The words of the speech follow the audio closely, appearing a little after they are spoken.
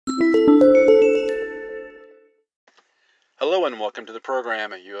Hello and welcome to the program,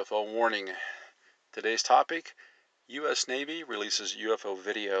 UFO Warning. Today's topic, U.S. Navy releases UFO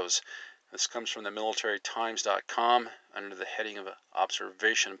videos. This comes from the militarytimes.com under the heading of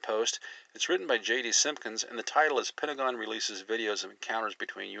Observation Post. It's written by J.D. Simpkins, and the title is Pentagon Releases Videos of Encounters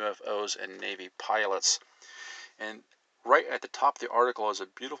Between UFOs and Navy Pilots. And right at the top of the article is a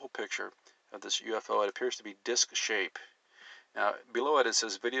beautiful picture of this UFO. It appears to be disc-shaped. Now, below it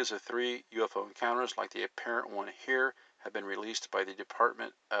says videos of 3 UFO encounters, like the apparent one here, have been released by the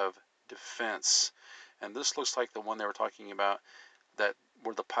Department of Defense. And this looks like the one they were talking about, that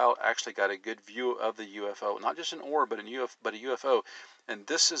where the pilot actually got a good view of the UFO, not just an orb, but a UFO. And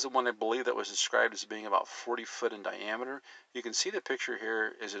this is the one I believe that was described as being about 40 foot in diameter. You can see the picture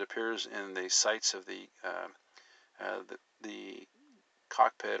here as it appears in the sights of the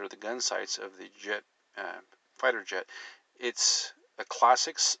cockpit or the gun sights of the fighter jet. It's a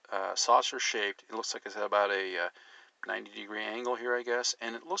classic saucer shaped. It looks like it's at about a 90-degree angle here, I guess,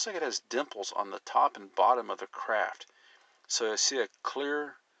 and it looks like it has dimples on the top and bottom of the craft. So I see a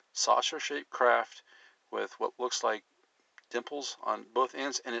clear saucer shaped craft with what looks like dimples on both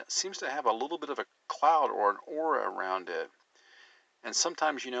ends, and it seems to have a little bit of a cloud or an aura around it. And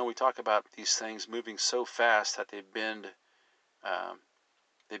sometimes, we talk about these things moving so fast that they bend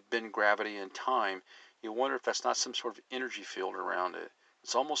gravity and time. You wonder if that's not some sort of energy field around it.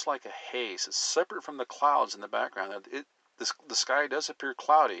 It's almost like a haze. It's separate from the clouds in the background. The sky does appear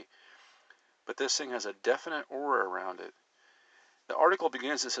cloudy, but this thing has a definite aura around it. The article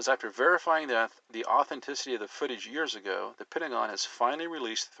begins, it says, after verifying the authenticity of the footage years ago, the Pentagon has finally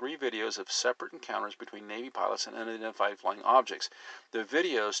released 3 videos of separate encounters between Navy pilots and unidentified flying objects. The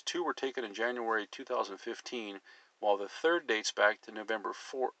videos, 2 were taken in January 2015, while the third dates back to November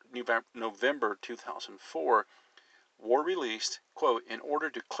 2004, were released, quote, in order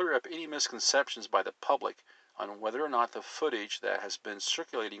to clear up any misconceptions by the public on whether or not the footage that has been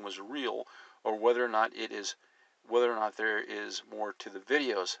circulating was real or whether or not there is more to the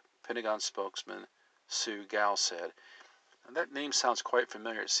videos, Pentagon spokesman Sue Gao said. And that name sounds quite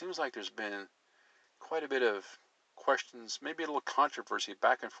familiar. It seems like there's been quite a bit of questions, maybe a little controversy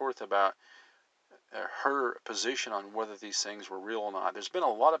back and forth about her position on whether these things were real or not. There's been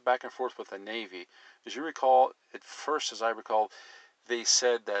a lot of back and forth with the Navy. As you recall, at first, as I recall, they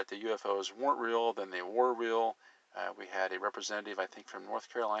said that the UFOs weren't real, then they were real. We had a representative, I think from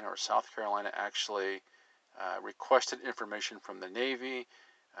North Carolina or South Carolina, actually requested information from the Navy.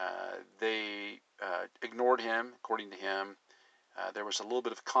 They ignored him, according to him. There was a little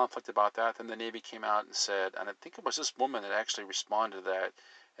bit of conflict about that. Then the Navy came out and said, and I think it was this woman that actually responded to that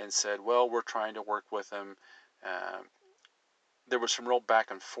and said, well, we're trying to work with them. There was some real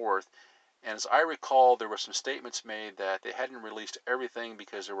back and forth. And as I recall, there were some statements made that they hadn't released everything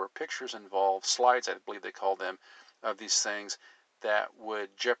because there were pictures involved, slides, I believe they called them, of these things that would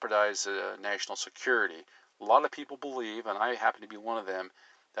jeopardize national security. A lot of people believe, and I happen to be one of them,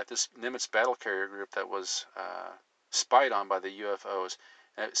 that this Nimitz battle carrier group that was spied on by the UFOs,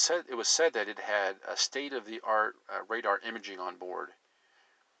 and it was said that it had a state-of-the-art radar imaging on board.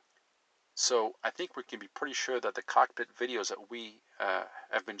 So I think we can be pretty sure that the cockpit videos that we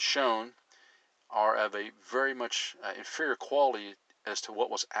have been shown are of a very much inferior quality as to what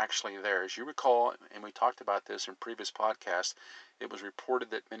was actually there. As you recall, and we talked about this in previous podcasts, it was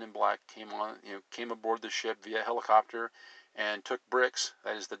reported that Men in Black came aboard the ship via helicopter and took bricks.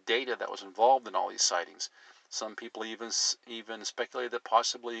 That is the data that was involved in all these sightings. Some people even speculated that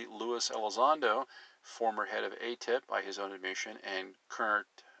possibly Luis Elizondo, former head of ATIP by his own admission and current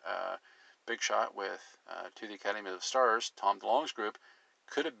big shot with to the Academy of the Stars, Tom DeLonge's group,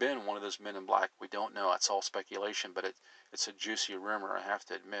 could have been one of those Men in Black. We don't know. It's all speculation, but it's a juicy rumor, I have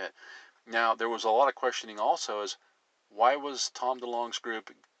to admit. Now, there was a lot of questioning also as why was Tom DeLonge's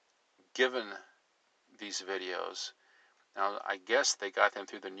group given these videos? Now, I guess they got them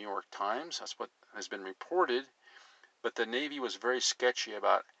through the New York Times. That's what has been reported. But the Navy was very sketchy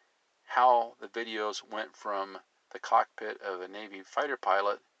about how the videos went from the cockpit of a Navy fighter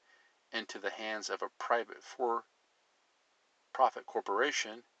pilot into the hands of a private for-profit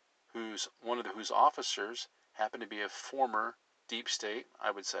corporation whose officers happened to be a former deep state,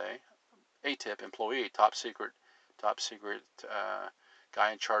 I would say, ATIP employee, top secret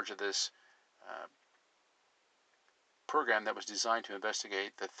guy in charge of this program that was designed to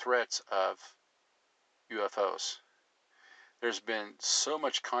investigate the threats of UFOs. There's been so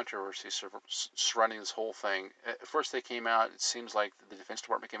much controversy surrounding this whole thing. At first they came out, it seems like the Defense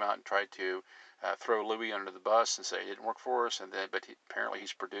Department came out and tried to throw Louis under the bus and say he didn't work for us, but apparently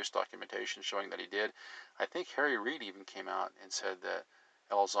he's produced documentation showing that he did. I think Harry Reid even came out and said that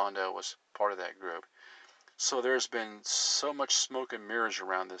Elizondo was part of that group. So there's been so much smoke and mirrors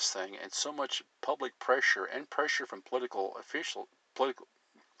around this thing, and so much public pressure and pressure from political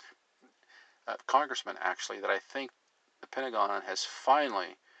congressmen actually, that I think the Pentagon has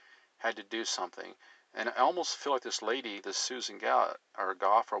finally had to do something. And I almost feel like this lady, this Susan Goff,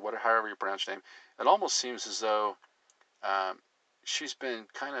 or whatever, however you pronounce her name, it almost seems as though um, she's been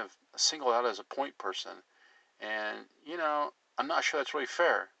kind of singled out as a point person. And, I'm not sure that's really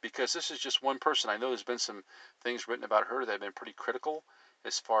fair, because this is just one person. I know there's been some things written about her that have been pretty critical,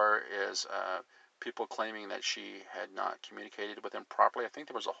 as far as people claiming that she had not communicated with them properly. I think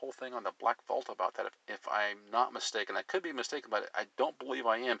there was a whole thing on the Black Vault about that, if I'm not mistaken. I could be mistaken, but I don't believe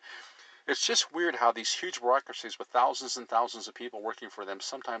I am. It's just weird how these huge bureaucracies with thousands and thousands of people working for them,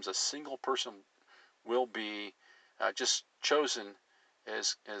 sometimes a single person will be just chosen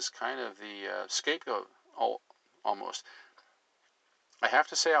as kind of the scapegoat, almost. I have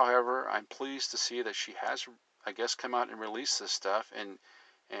to say, however, I'm pleased to see that she has, I guess, come out and released this stuff, and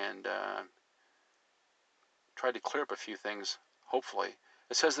tried to clear up a few things, hopefully.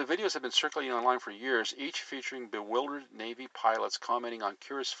 It says the videos have been circulating online for years, each featuring bewildered Navy pilots commenting on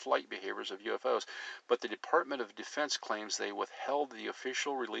curious flight behaviors of UFOs, but the Department of Defense claims they withheld the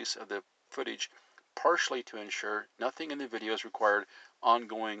official release of the footage partially to ensure nothing in the videos required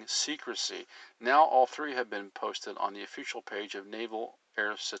ongoing secrecy. Now all three have been posted on the official page of Naval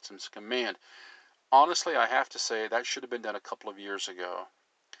Air Systems Command. Honestly, I have to say that should have been done a couple of years ago.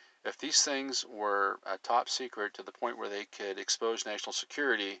 If these things were top secret to the point where they could expose national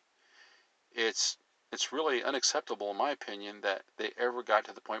security, it's really unacceptable, in my opinion, that they ever got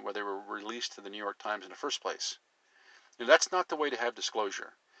to the point where they were released to the New York Times in the first place. That's not the way to have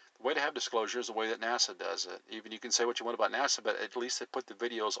disclosure. The way to have disclosure is the way that NASA does it. Even you can say what you want about NASA, but at least they put the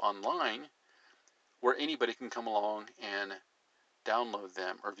videos online where anybody can come along and download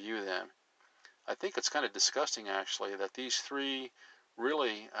them or view them. I think it's kind of disgusting, actually, that these three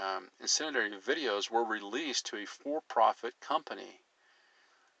really incendiary videos were released to a for-profit company.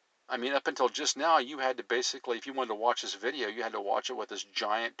 I mean, up until just now, you had to basically, if you wanted to watch this video, you had to watch it with this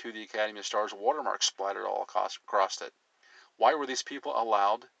giant "To the Academy of Stars" watermark splattered all across it. Why were these people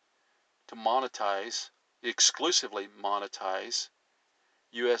allowed to exclusively monetize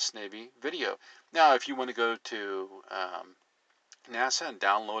U.S. Navy video? Now, if you want to go to NASA and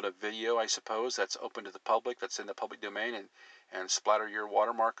download a video, I suppose, that's open to the public, that's in the public domain, and splatter your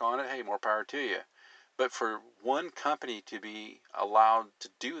watermark on it, hey, more power to you. But for one company to be allowed to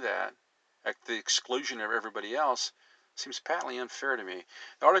do that at the exclusion of everybody else seems patently unfair to me.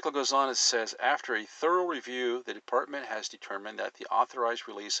 The article goes on, it says, after a thorough review, the department has determined that the authorized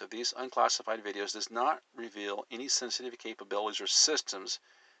release of these unclassified videos does not reveal any sensitive capabilities or systems,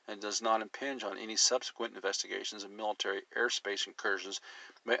 and does not impinge on any subsequent investigations of military airspace incursions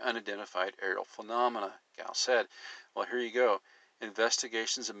by unidentified aerial phenomena, Gal said. Well, here you go.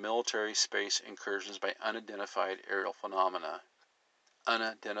 Investigations of military space incursions by unidentified aerial phenomena.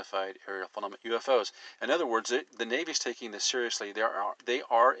 Unidentified aerial phenomena, UFOs. In other words, the Navy's taking this seriously. They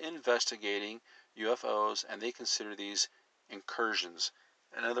are investigating UFOs, and they consider these incursions.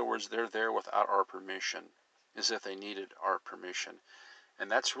 In other words, they're there without our permission, as if they needed our permission. And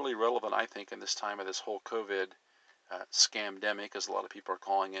that's really relevant, I think, in this time of this whole COVID scamdemic, as a lot of people are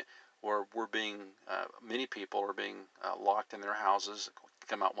calling it, where many people are being locked in their houses,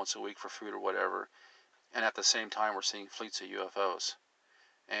 come out once a week for food or whatever, and at the same time we're seeing fleets of UFOs.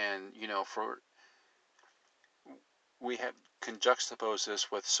 And we can juxtapose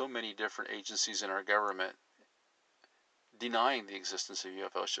this with so many different agencies in our government denying the existence of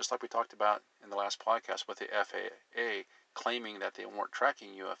UFOs, just like we talked about in the last podcast with the FAA claiming that they weren't tracking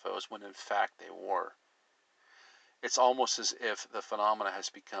UFOs when in fact they were. It's almost as if the phenomena has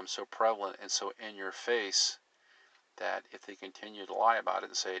become so prevalent and so in your face that if they continue to lie about it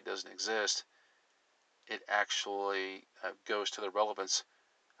and say it doesn't exist, it actually goes to the relevance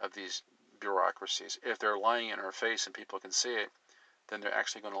of these bureaucracies. If they're lying in our face and people can see it, then they're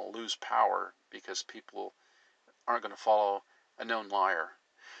actually going to lose power, because people aren't going to follow a known liar.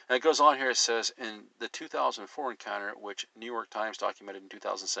 And it goes on here, it says, in the 2004 encounter, which New York Times documented in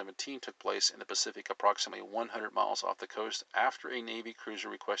 2017, took place in the Pacific approximately 100 miles off the coast after a Navy cruiser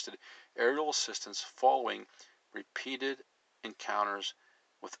requested aerial assistance following repeated encounters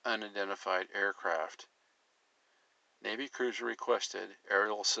with unidentified aircraft. Navy cruiser requested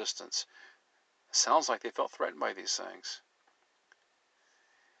aerial assistance. Sounds like they felt threatened by these things.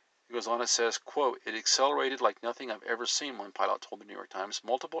 It goes on, it says, quote, it accelerated like nothing I've ever seen, one pilot told the New York Times.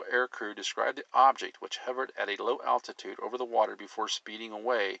 Multiple air crew described the object, which hovered at a low altitude over the water before speeding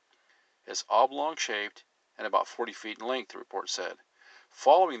away, as oblong-shaped and about 40 feet in length, the report said.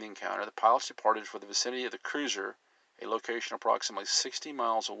 Following the encounter, the pilots departed for the vicinity of the cruiser, a location approximately 60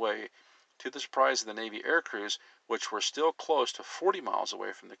 miles away. To the surprise of the Navy air crews, which were still close to 40 miles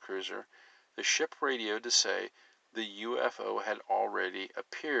away from the cruiser, the ship radioed to say the UFO had already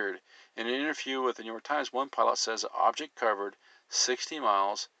appeared. In an interview with the New York Times, one pilot says the object covered 60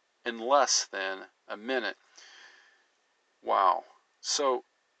 miles in less than a minute. Wow. So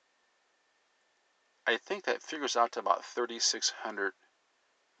I think that figures out to about 3,600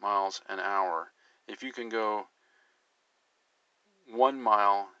 miles an hour. If you can go 1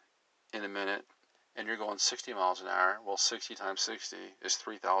 mile in a minute and you're going 60 miles an hour, well, 60 times 60 is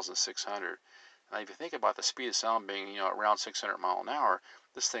 3,600. Now, if you think about the speed of sound being, around 600 mile an hour,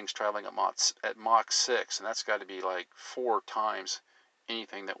 this thing's traveling at Mach 6, and that's got to be like 4 times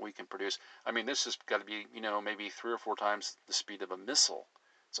anything that we can produce. I mean, this has got to be, maybe 3 or 4 times the speed of a missile.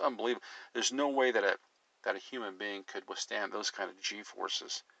 It's unbelievable. There's no way that a human being could withstand those kind of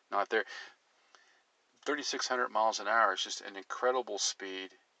G-forces. Not there. 3,600 miles an hour is just an incredible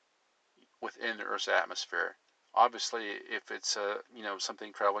speed within the Earth's atmosphere. Obviously, if it's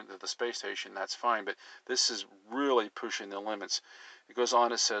something traveling to the space station, that's fine, but this is really pushing the limits. It goes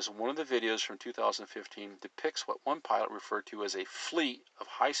on, it says, one of the videos from 2015 depicts what one pilot referred to as a fleet of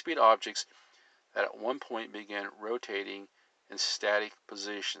high-speed objects that at one point began rotating in static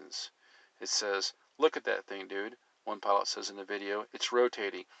positions. It says, look at that thing, dude. One pilot says in the video, it's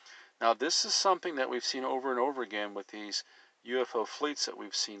rotating. Now, this is something that we've seen over and over again with these UFO fleets that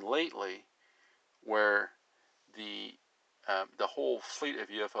we've seen lately, where the whole fleet of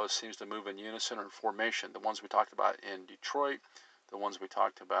UFOs seems to move in unison or in formation. The ones we talked about in Detroit, the ones we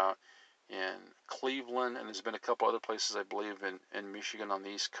talked about in Cleveland, and there's been a couple other places, I believe, in Michigan on the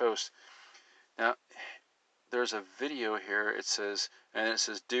East Coast. Now, there's a video here. It says,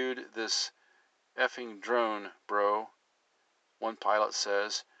 dude, this effing drone, bro. One pilot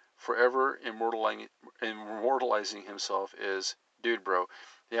says, forever immortalizing himself is dude, bro.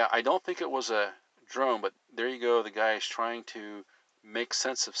 Yeah, I don't think it was a drone, but there you go. The guy is trying to make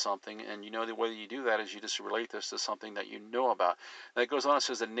sense of something, and the way you do that is you just relate this to something that you know about. And it goes on, it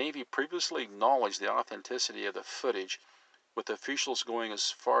says the Navy previously acknowledged the authenticity of the footage, with officials going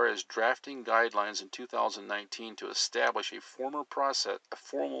as far as drafting guidelines in 2019 to establish a formal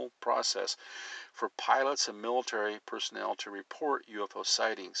process for pilots and military personnel to report UFO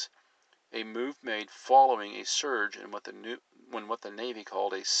sightings, a move made following a surge in what the Navy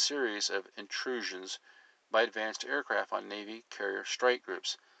called a series of intrusions by advanced aircraft on Navy carrier strike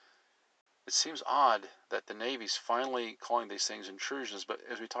groups. It seems odd that the Navy's finally calling these things intrusions, but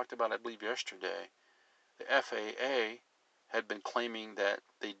as we talked about, I believe yesterday, the FAA had been claiming that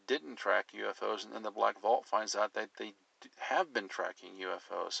they didn't track UFOs, and then the Black Vault finds out that they have been tracking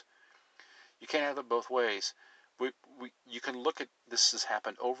UFOs. You can't have it both ways. You can look at this has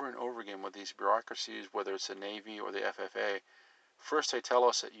happened over and over again with these bureaucracies, whether it's the Navy or the FFA. First, they tell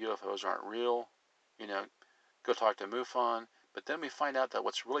us that UFOs aren't real. Go talk to MUFON. But then we find out that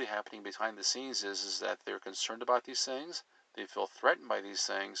what's really happening behind the scenes is that they're concerned about these things, they feel threatened by these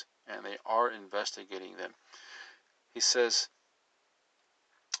things, and they are investigating them. He says,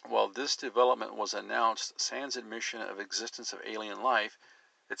 while this development was announced, sans admission of existence of alien life,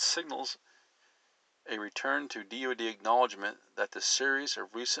 it signals a return to DoD acknowledgement that the series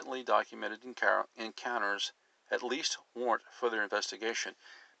of recently documented encounters at least warrant further investigation.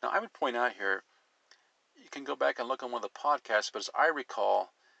 Now, I would point out here, you can go back and look on one of the podcasts, but as I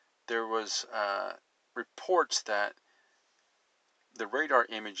recall, there was reports that the radar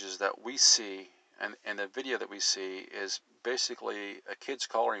images that we see and the video that we see is basically a kid's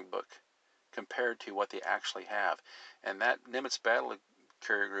coloring book compared to what they actually have. And that Nimitz battle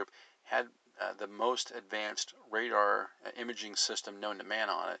carrier group had the most advanced radar imaging system known to man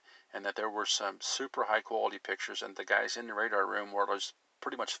on it, and that there were some super high quality pictures, and the guys in the radar room were just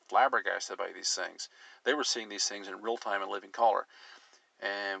pretty much flabbergasted by these things. They were seeing these things in real time and living color.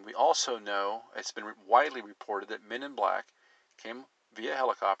 And we also know, it's been widely reported, that Men in Black came via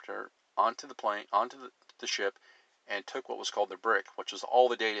helicopter onto the ship, and took what was called the brick, which was all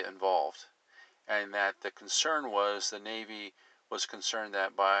the data involved. And that the concern was, the Navy was concerned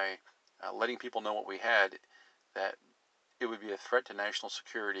that by letting people know what we had, that it would be a threat to national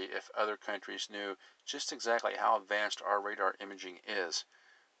security if other countries knew just exactly how advanced our radar imaging is.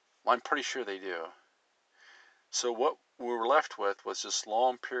 Well, I'm pretty sure they do. So what we were left with was this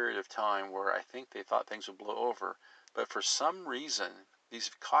long period of time where I think they thought things would blow over. But for some reason,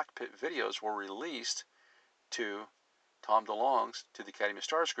 these cockpit videos were released to Tom DeLonge's, to the Academy of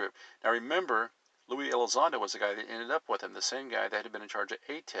Stars group. Now remember, Louis Elizondo was the guy that ended up with him, the same guy that had been in charge of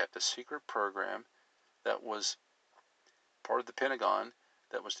ATEP, the secret program that was part of the Pentagon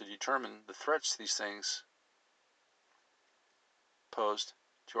that was to determine the threats these things posed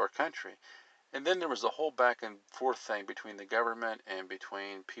to our country. And then there was the whole back and forth thing between the government and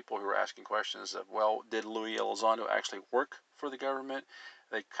between people who were asking questions of, well, did Luis Elizondo actually work for the government?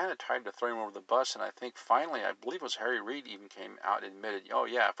 They kind of tried to throw him over the bus, and I think finally, I believe it was Harry Reid even came out and admitted, oh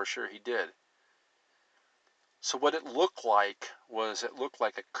yeah, for sure he did. So what it looked like was, it looked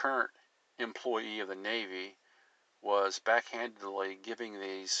like a current employee of the Navy was backhandedly giving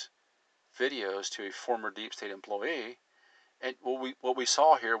these videos to a former deep state employee. And what we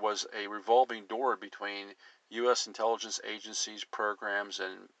saw here was a revolving door between U.S. intelligence agencies, programs,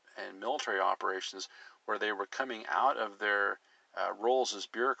 and military operations, where they were coming out of their roles as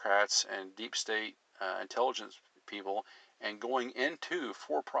bureaucrats and deep state intelligence people and going into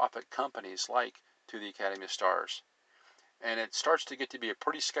for-profit companies like to the Academy of Stars. And it starts to get to be a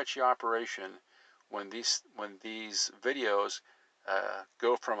pretty sketchy operation when these videos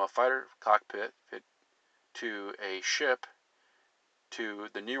go from a fighter cockpit to a ship to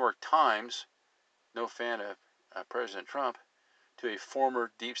the New York Times, no fan of President Trump, to a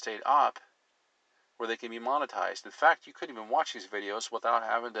former deep state op where they can be monetized. In fact, you couldn't even watch these videos without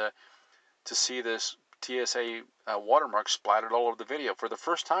having to see this TSA watermark splattered all over the video. For the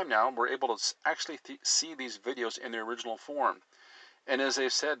first time now, we're able to actually see these videos in their original form. And as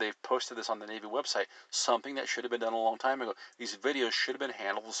they've said, they've posted this on the Navy website, something that should have been done a long time ago. These videos should have been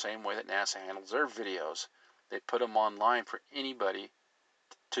handled the same way that NASA handles their videos. They put them online for anybody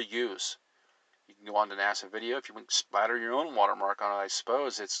to use. You can go on to NASA Video. If you want to splatter your own watermark on it, I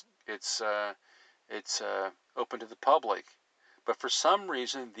suppose it's open to the public. But for some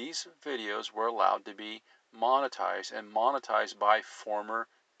reason, these videos were allowed to be monetized, and monetized by former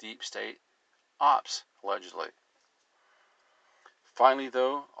deep state ops, allegedly. Finally,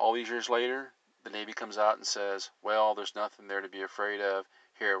 though, all these years later, the Navy comes out and says, well, there's nothing there to be afraid of.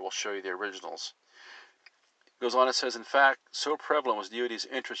 Here, we'll show you the originals. It goes on, it says, in fact, so prevalent was DoD's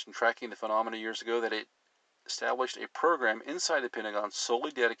interest in tracking the phenomena years ago that it established a program inside the Pentagon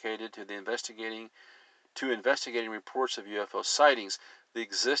solely dedicated to investigating reports of UFO sightings. The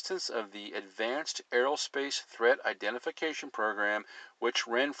existence of the Advanced Aerospace Threat Identification Program, which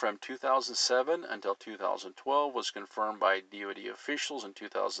ran from 2007 until 2012, was confirmed by DoD officials in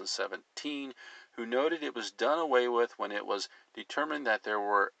 2017, who noted it was done away with when it was determined that there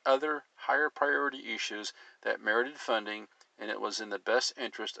were other higher priority issues that merited funding, and it was in the best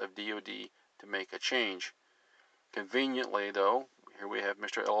interest of DoD to make a change. Conveniently, though, here we have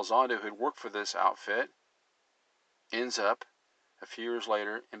Mr. Elizondo, who had worked for this outfit, ends up a few years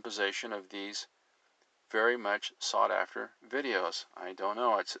later in possession of these very much sought after videos. I don't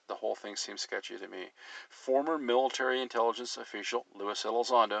know, the whole thing seems sketchy to me. Former military intelligence official Luis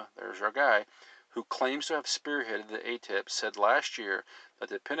Elizondo, there's our guy, who claims to have spearheaded the ATIP, said last year that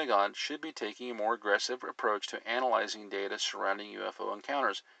the Pentagon should be taking a more aggressive approach to analyzing data surrounding UFO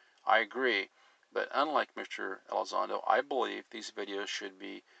encounters. I agree, but unlike Mr. Elizondo, I believe these videos should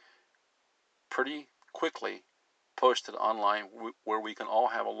be pretty quickly posted online where we can all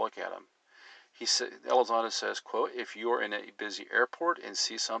have a look at them. Elizondo says, quote, if you are in a busy airport and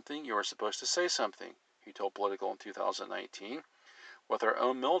see something, you are supposed to say something, he told Political in 2019. With our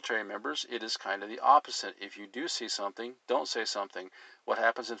own military members, it is kind of the opposite. If you do see something, don't say something. What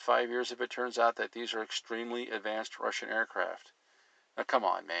happens in 5 years if it turns out that these are extremely advanced Russian aircraft? Now, come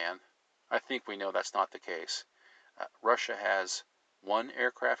on, man. I think we know that's not the case. Russia has one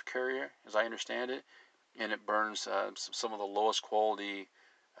aircraft carrier, as I understand it, and it burns some of the lowest quality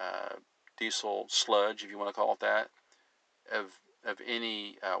diesel sludge, if you want to call it that, of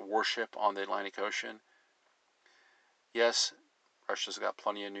any warship on the Atlantic Ocean. Yes, Russia's got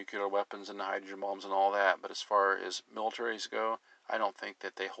plenty of nuclear weapons and hydrogen bombs and all that, but as far as militaries go, I don't think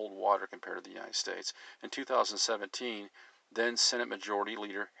that they hold water compared to the United States. In 2017, then Senate Majority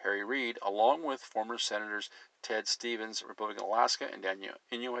Leader Harry Reid, along with former Senators Ted Stevens, Republican Alaska, and Daniel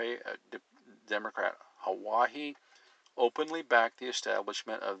Inouye, Democrat Hawaii, openly backed the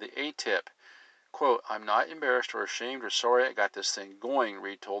establishment of the ATIP. Quote, I'm not embarrassed or ashamed or sorry I got this thing going,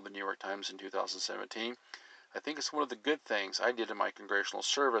 Reid told the New York Times in 2017. I think it's one of the good things I did in my congressional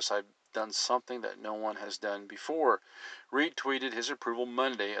service. I've done something that no one has done before. Reid tweeted his approval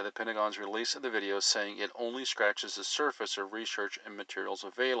Monday of the Pentagon's release of the video, saying it only scratches the surface of research and materials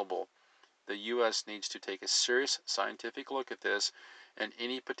available. The U.S. needs to take a serious scientific look at this and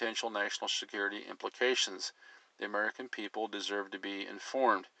any potential national security implications. The American people deserve to be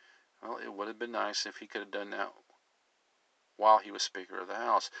informed. Well, it would have been nice if he could have done that while he was Speaker of the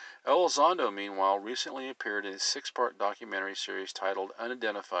House. Elizondo, meanwhile, recently appeared in a 6-part documentary series titled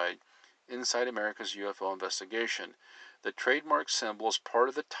Unidentified: Inside America's UFO Investigation. The trademark symbol is part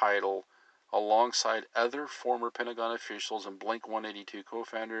of the title, alongside other former Pentagon officials and Blink-182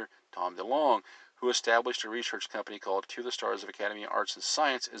 co-founder Tom DeLonge, who established a research company called To the Stars of Academy of Arts and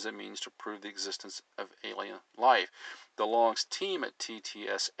Science as a means to prove the existence of alien life. DeLonge's team at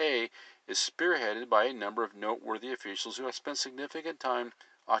TTSA is spearheaded by a number of noteworthy officials who have spent significant time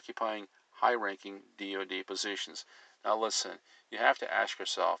occupying high-ranking DoD positions. Now listen, you have to ask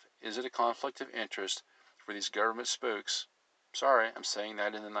yourself, is it a conflict of interest for these government spooks? Sorry, I'm saying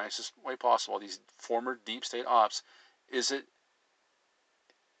that in the nicest way possible. These former deep state ops, is it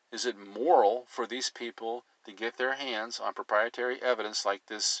moral for these people to get their hands on proprietary evidence like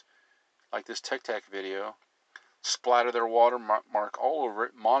this Tic Tac video, splatter their watermark all over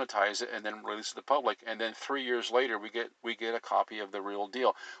it, monetize it, and then release it to the public, and then 3 years later we get a copy of the real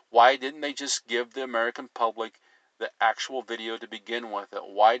deal? Why didn't they just give the American public the actual video to begin with?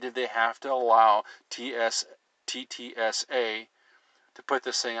 Why did they have to allow TTSA to put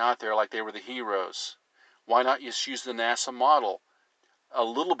this thing out there like they were the heroes? Why not just use the NASA model? A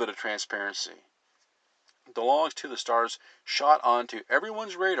little bit of transparency. DeLonge's To the Stars shot onto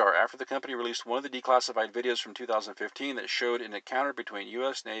everyone's radar after the company released one of the declassified videos from 2015 that showed an encounter between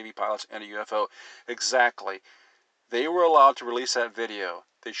U.S. Navy pilots and a UFO. Exactly. They were allowed to release that video.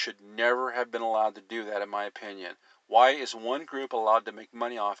 They should never have been allowed to do that, in my opinion. Why is one group allowed to make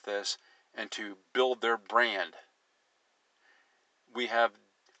money off this and to build their brand? We have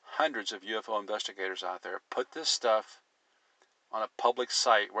hundreds of UFO investigators out there. Put this stuff on a public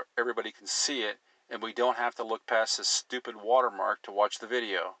site where everybody can see it, and we don't have to look past this stupid watermark to watch the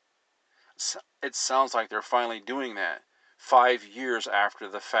video. It sounds like they're finally doing that 5 years after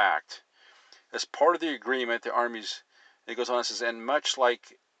the fact. As part of the agreement, the Army's, it goes on and says,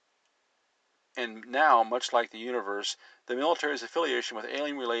 now, much like the universe, the military's affiliation with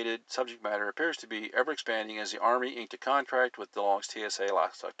alien-related subject matter appears to be ever-expanding as the Army inked a contract with DeLonge's TSA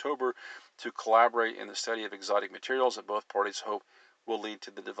last October to collaborate in the study of exotic materials that both parties hope will lead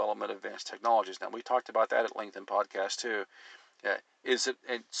to the development of advanced technologies. Now, we talked about that at length in podcast too.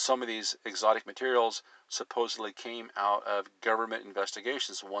 And some of these exotic materials supposedly came out of government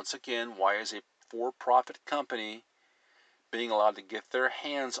investigations. Once again, why is a for-profit company being allowed to get their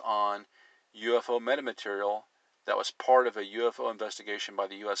hands on UFO metamaterial that was part of a UFO investigation by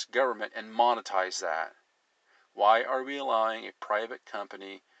the U.S. government and monetize that? Why are we allowing a private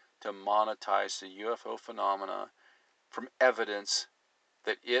company to monetize the UFO phenomena from evidence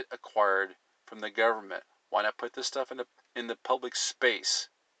that it acquired from the government? Why not put this stuff in the public space?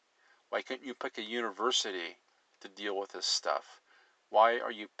 Why couldn't you pick a university to deal with this stuff? Why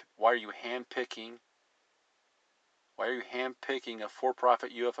are you handpicking a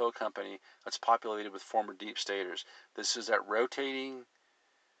for-profit UFO company that's populated with former deep staters? This is that rotating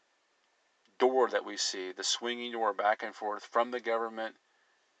door that we see, the swinging door back and forth from the government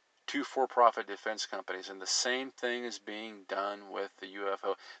to for-profit defense companies, and the same thing is being done with the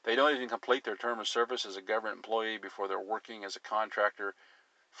UFO. They don't even complete their term of service as a government employee before they're working as a contractor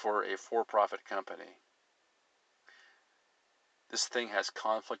for a for-profit company. This thing has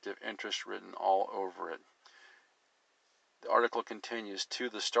conflict of interest written all over it. The article continues, To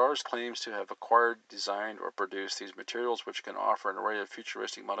the Stars claims to have acquired, designed, or produced these materials, which can offer an array of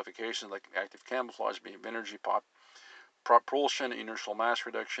futuristic modifications like active camouflage, beam energy, propulsion, inertial mass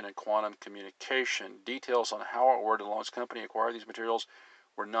reduction, and quantum communication. Details on how or where DeLonge's company acquired these materials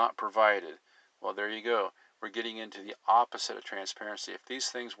were not provided. Well, there you go. We're getting into the opposite of transparency. If these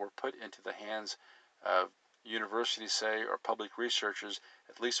things were put into the hands of universities, say, or public researchers,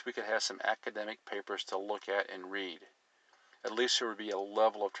 at least we could have some academic papers to look at and read. At least there would be a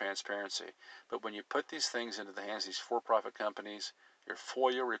level of transparency. But when you put these things into the hands of these for-profit companies, your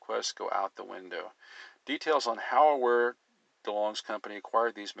FOIA requests go out the window. Details on how or where DeLonge's company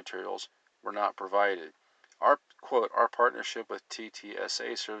acquired these materials were not provided. Our partnership with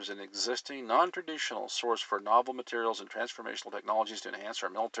TTSA serves an existing, non-traditional source for novel materials and transformational technologies to enhance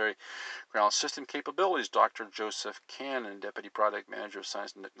our military ground system capabilities, Dr. Joseph Cannon, Deputy Product Manager of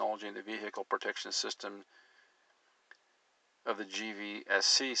Science and Technology in the Vehicle Protection System of the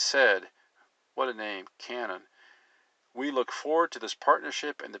GVSC, said. What a name, Cannon. We look forward to this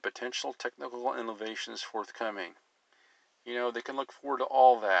partnership and the potential technical innovations forthcoming. You know, they can look forward to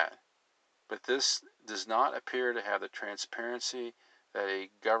all that. But this does not appear to have the transparency that a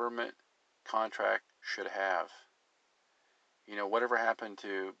government contract should have. You know, whatever happened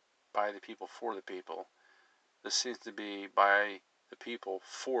to by the people for the people? This seems to be by the people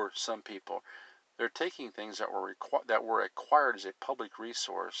for some people. They're taking things that were acquired as a public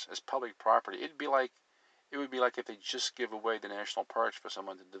resource, as public property. It would be like if they just give away the national parks for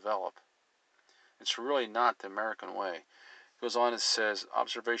someone to develop. It's really not the American way. It goes on, it says,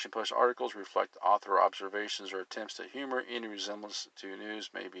 Observation Post articles reflect author observations or attempts at humor. Any resemblance to news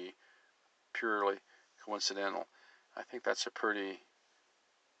may be purely coincidental. I think that's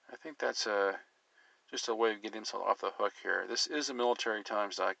just a way of getting himself off the hook here. This is a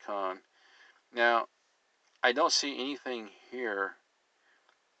militarytimes.com. Now, I don't see anything here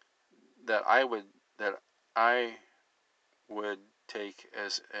that I would take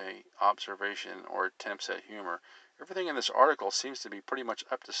as a observation or attempts at humor. Everything in this article seems to be pretty much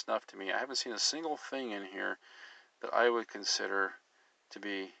up to snuff to me. I haven't seen a single thing in here that I would consider to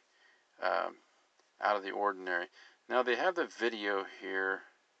be out of the ordinary. Now, they have the video here,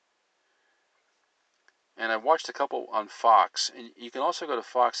 and I've watched a couple on Fox. And you can also go to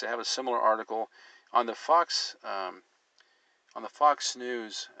Fox. They have a similar article on the Fox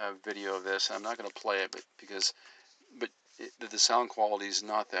News video of this. I'm not going to play it, but the sound quality is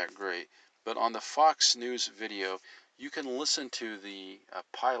not that great. But on the Fox News video, you can listen to the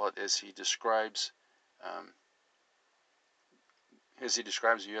pilot as he describes a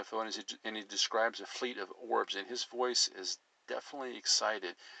UFO, and he describes a fleet of orbs, and his voice is definitely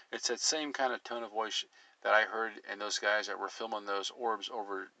excited. It's that same kind of tone of voice that I heard in those guys that were filming those orbs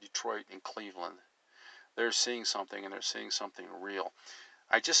over Detroit and Cleveland. They're seeing something, and they're seeing something real.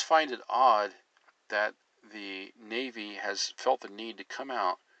 I just find it odd that the Navy has felt the need to come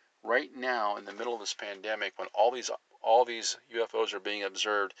out right now in the middle of this pandemic when all these UFOs are being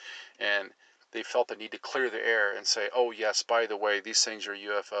observed, and they felt the need to clear the air and say, oh yes, by the way, these things are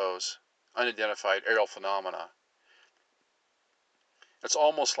UFOs, unidentified aerial phenomena. It's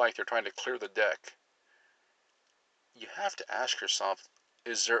almost like they're trying to clear the deck. You have to ask yourself,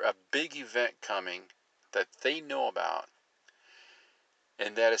 is there a big event coming that they know about,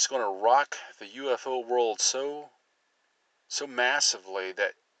 and that it's going to rock the UFO world so massively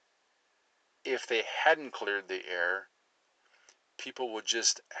that if they hadn't cleared the air, people would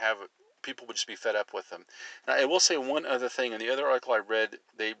just be fed up with them. Now, I will say one other thing. In the other article I read,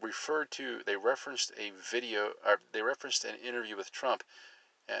 they referenced a video, or they referenced an interview with Trump,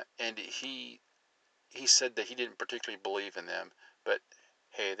 and he said that he didn't particularly believe in them, but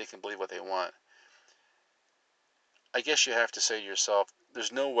hey, they can believe what they want. I guess you have to say to yourself,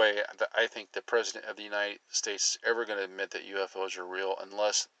 there's no way that I think the President of the United States is ever going to admit that UFOs are real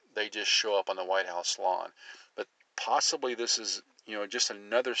unless they just show up on the White House lawn. But possibly this is, just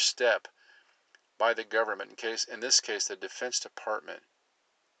another step by the government, in this case, the Defense Department,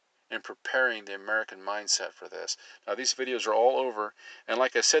 in preparing the American mindset for this. Now, these videos are all over, and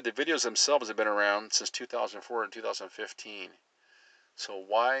like I said, the videos themselves have been around since 2004 and 2015. So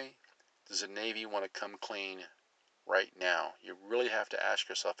why does the Navy want to come clean right now? You really have to ask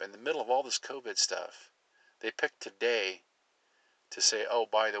yourself, in the middle of all this COVID stuff, they picked today to say, oh,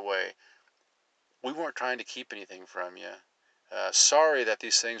 by the way, we weren't trying to keep anything from you. Sorry that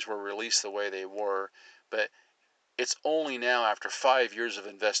these things were released the way they were, but it's only now, after 5 years of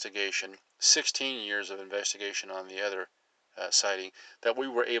investigation, 16 years of investigation on the other sighting, that we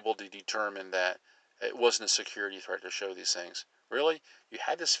were able to determine that it wasn't a security threat to show these things. Really? You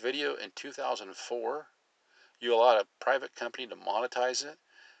had this video in 2004? You allowed a private company to monetize it,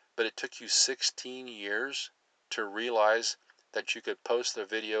 but it took you 16 years to realize that you could post the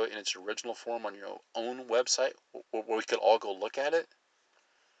video in its original form on your own website where we could all go look at it?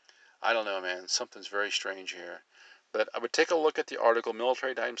 I don't know, man. Something's very strange here. But I would take a look at the article,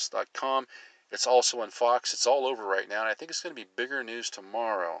 militarytimes.com. It's also on Fox. It's all over right now, and I think it's going to be bigger news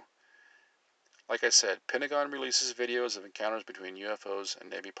tomorrow. Like I said, Pentagon releases videos of encounters between UFOs and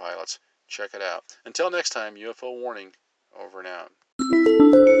Navy pilots. Check it out. Until next time, UFO warning, over and out.